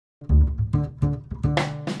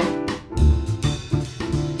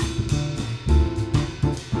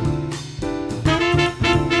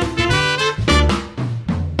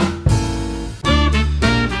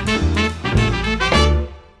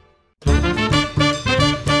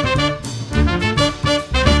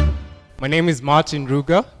My name is Martin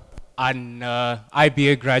Ruga, an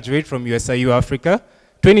IBA graduate from USIU Africa,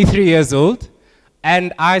 23 years old,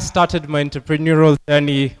 and I started my entrepreneurial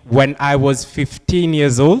journey when I was 15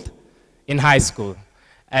 years old in high school.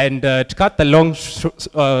 And to cut the long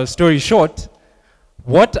story short,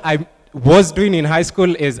 what I was doing in high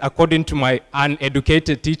school is, according to my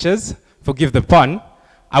uneducated teachers, forgive the pun,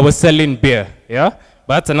 I was selling beer, yeah?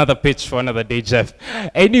 But that's another pitch for another day, Jeff.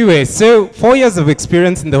 Anyway, so 4 years of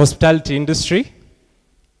experience in the hospitality industry.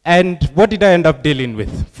 And what did I end up dealing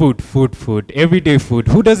with? Food, everyday food.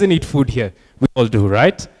 Who doesn't eat food here? We all do,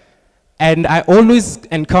 right? And I always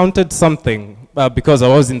encountered something, because I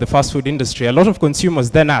was in the fast food industry. A lot of consumers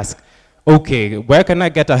then ask, okay, where can I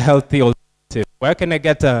get a healthy alternative? Where can I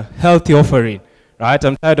get a healthy offering, right?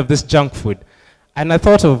 I'm tired of this junk food. And I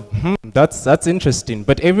thought of, that's interesting.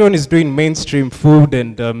 But everyone is doing mainstream food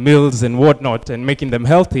and meals and whatnot and making them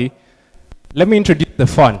healthy. Let me introduce the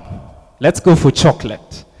fun. Let's go for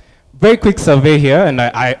chocolate. Very quick survey here, and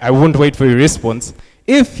I won't wait for your response.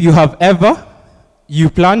 If you have ever, you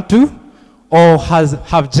plan to, or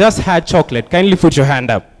have just had chocolate, kindly put your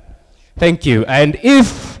hand up. Thank you. And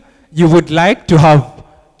if you would like to have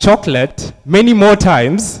chocolate many more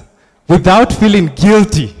times without feeling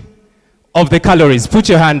guilty of the calories, put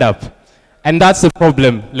your hand up. And that's the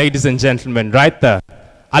problem, ladies and gentlemen, right there.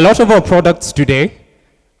 A lot of our products today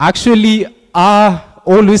actually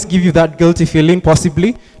always give you that guilty feeling,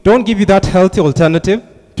 possibly. Don't give you that healthy alternative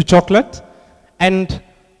to chocolate. And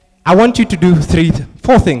I want you to do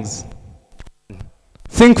four things.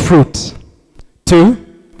 Think fruit. 2,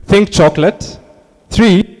 think chocolate.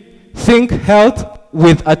 3, think health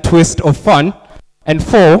with a twist of fun. And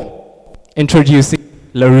 4, introducing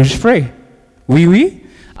La Rouge Frais. Oui, oui.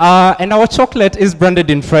 And our chocolate is branded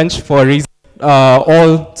in French for a reason.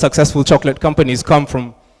 All successful chocolate companies come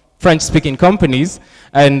from French-speaking companies,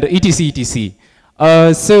 and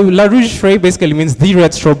etc. So La Rouge Frais basically means the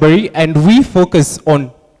red strawberry, and we focus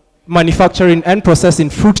on manufacturing and processing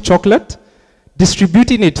fruit chocolate,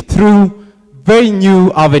 distributing it through very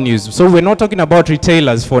new avenues. So we're not talking about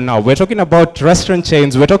retailers for now. We're talking about restaurant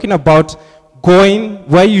chains. We're talking about going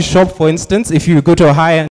where you shop, for instance. If you go to a high-end